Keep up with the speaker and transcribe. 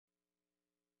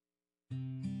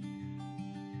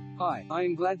Hi, I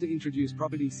am glad to introduce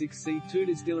Property 6C2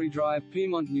 Distillery Drive,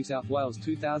 Pyrmont, New South Wales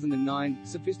 2009,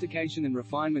 Sophistication and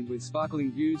Refinement with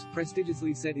sparkling views,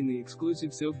 prestigiously set in the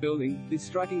exclusive Silk building. This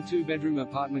striking two-bedroom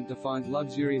apartment defines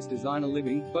luxurious designer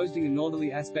living, boasting a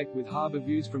northerly aspect with harbour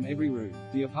views from every room.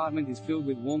 The apartment is filled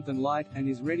with warmth and light, and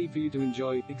is ready for you to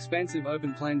enjoy. Expansive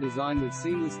open-plan design with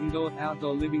seamless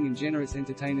indoor-outdoor living and generous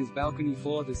entertainers balcony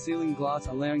floor-to-ceiling glass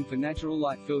allowing for natural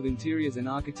light-filled interiors and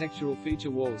architectural feature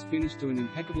walls finished to an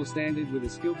impeccable standard with a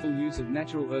skillful use of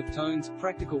natural earth tones.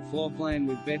 Practical floor plan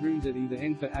with bedrooms at either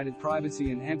end for added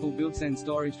privacy and ample built-in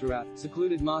storage throughout.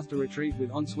 Secluded master retreat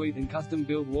with ensuite and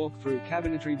custom-built walk-through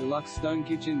cabinetry. Deluxe stone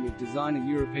kitchen with designer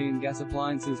European gas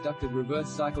appliances. Ducted reverse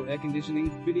cycle air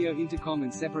conditioning, video intercom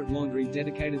and separate laundry.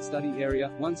 Dedicated study area,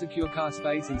 one secure car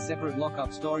space and separate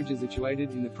lock-up storage is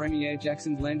situated in the premier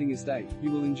Jackson's Landing estate.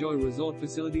 You will enjoy resort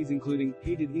facilities including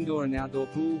heated indoor and outdoor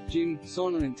pool, gym,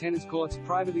 sauna and tennis courts,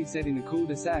 privately set in a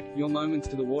cul-de-sac. Your moments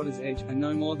to the water's edge are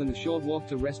no more than a short walk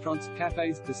to restaurants,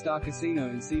 cafes, the Star Casino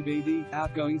and CBD.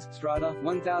 Outgoings, Strata,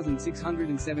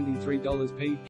 $1,673 p.